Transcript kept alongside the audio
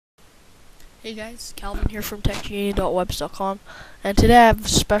Hey guys, Calvin here from techgenie.webs.com, and today I have a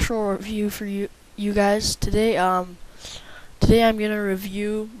special review for you guys. Today I'm gonna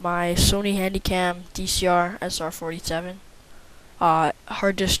review my Sony Handycam DCR-SR47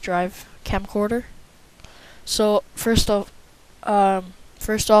 hard disk drive camcorder. So first off, I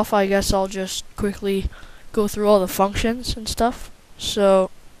guess I'll just quickly go through all the functions and stuff. So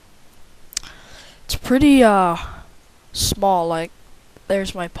it's pretty small. Like,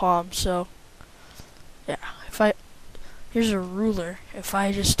 there's my palm. So yeah, here's a ruler. If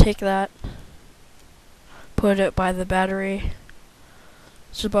I just take that, put it by the battery,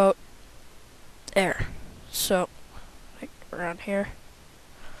 it's about there. So like around here.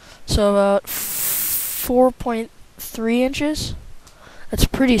 So about 4.3 inches. That's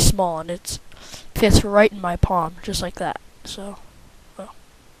pretty small, and it fits right in my palm, just like that. So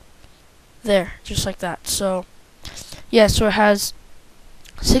there, just like that. So yeah, so it has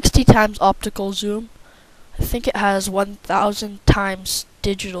 60 times optical zoom. I think it has 1,000 times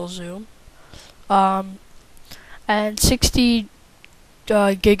digital zoom, and 60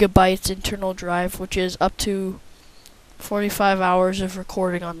 gigabytes internal drive, which is up to 45 hours of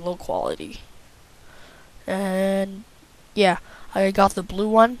recording on low quality. And yeah, I got the blue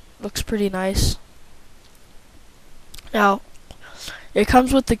one. Looks pretty nice. Now, it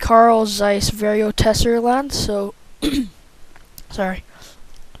comes with the Carl Zeiss Vario Tesseract lens, so sorry.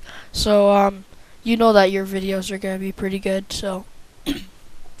 So you know that your videos are gonna be pretty good. So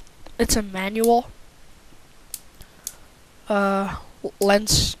it's a manual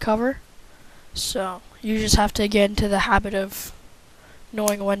lens cover, so you just have to get into the habit of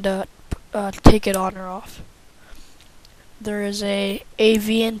knowing when to take it on or off. There is a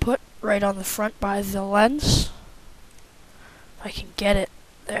AV input right on the front by the lens. If I can get it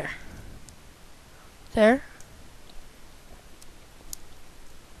there.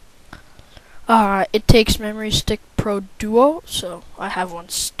 It takes Memory Stick Pro Duo, so I have one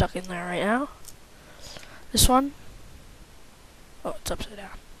stuck in there right now. This one, oh, it's upside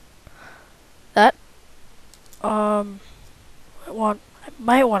down. That, I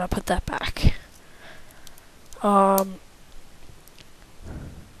might want to put that back.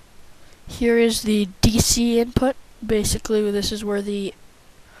 Here is the DC input. Basically, this is where the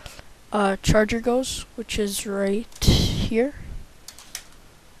charger goes, which is right here.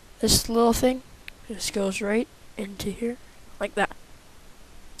 This little thing just goes right into here, like that.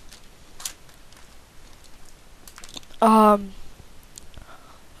 Let's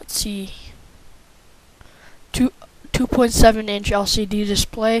see. 2.7 inch LCD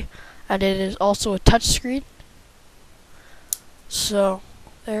display, and it is also a touchscreen. So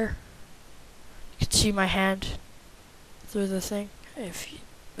there, you can see my hand through the thing.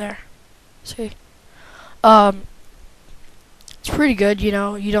 There, see. It's pretty good, you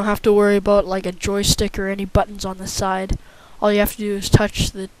know. You don't have to worry about like a joystick or any buttons on the side. All you have to do is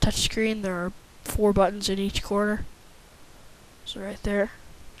touch the touchscreen. There are 4 buttons in each corner. So right there.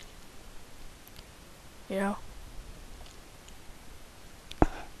 You know.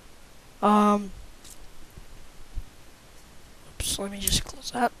 Oops, let me just close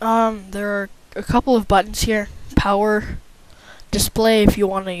that. There are a couple of buttons here. Power, display if you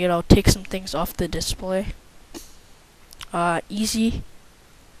want to, you know, take some things off the display. Easy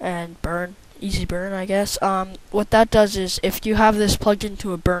and burn. Easy burn, I guess. What that does is, if you have this plugged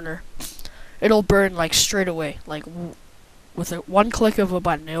into a burner, it'll burn like straight away. Like with one click of a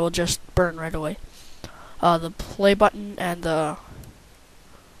button, it will just burn right away. The play button and the,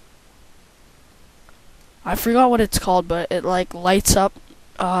 I forgot what it's called, but it like lights up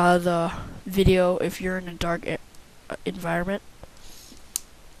the video if you're in a dark environment.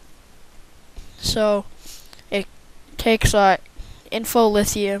 So it takes info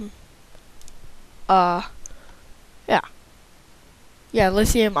lithium,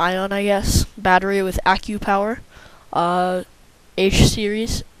 lithium ion, I guess, battery with AccuPower, H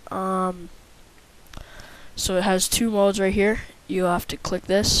series. So it has 2 modes right here. You have to click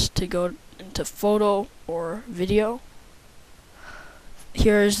this to go into photo or video.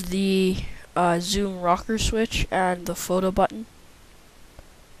 Here's the zoom rocker switch and the photo button.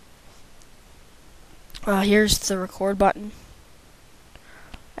 Here's the record button,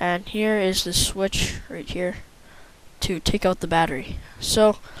 and here is the switch right here to take out the battery.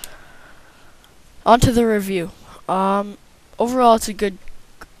 So onto the review. Overall, it's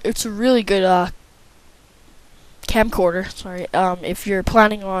a really good camcorder. Sorry. If you're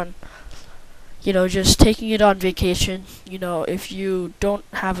planning on, you know, just taking it on vacation, you know, if you don't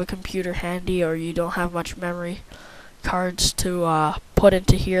have a computer handy or you don't have much memory cards to put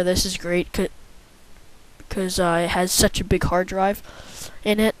into here, this is great because it has such a big hard drive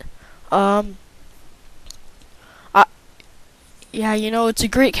in it. Um, I, yeah, you know, it's a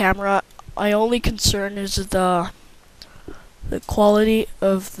great camera. My only concern is the quality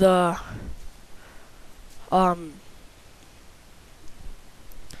of um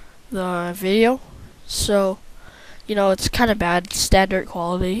the video. So, you know, it's kind of bad standard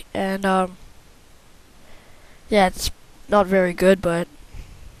quality, and yeah, it's not very good, but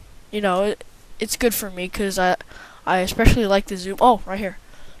you know, it's good for me because I especially like the zoom. Oh, right here,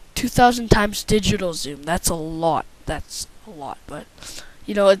 2000 times digital zoom. That's a lot. That's a lot, but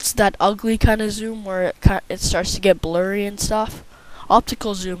you know, it's that ugly kind of zoom where it starts to get blurry and stuff.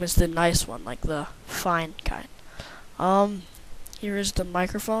 Optical zoom is the nice one, like the fine kind. Here is the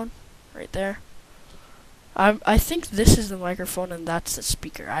microphone, right there. I think this is the microphone and that's the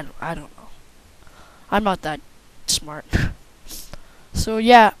speaker. I don't know. I'm not that smart. So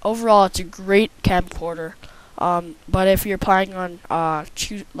yeah, overall it's a great camcorder. But if you're planning on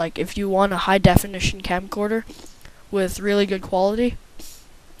like if you want a high definition camcorder with really good quality,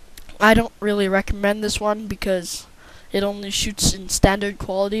 I don't really recommend this one because it only shoots in standard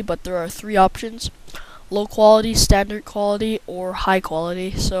quality, but there are 3 options: low quality, standard quality, or high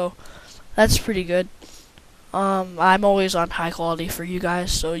quality. So that's pretty good. I'm always on high quality for you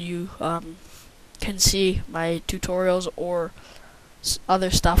guys, so you can see my tutorials or other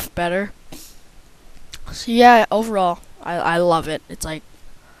stuff better. So yeah, overall, I love it. It's like,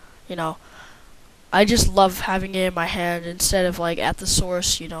 you know, I just love having it in my hand instead of like at the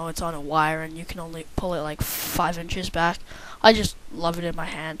source, you know, it's on a wire and you can only pull it like 5 inches back. I just love it in my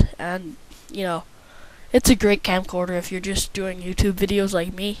hand, and you know, it's a great camcorder if you're just doing YouTube videos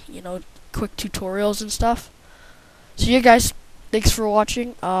like me, you know, quick tutorials and stuff. So yeah guys, thanks for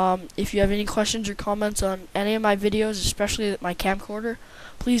watching. If you have any questions or comments on any of my videos, especially my camcorder,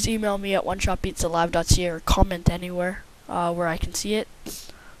 please email me at oneshotbeats@live.ca or comment anywhere where I can see it.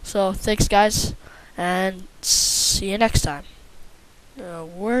 So thanks guys, and see you next time.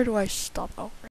 Where do I stop? Oh.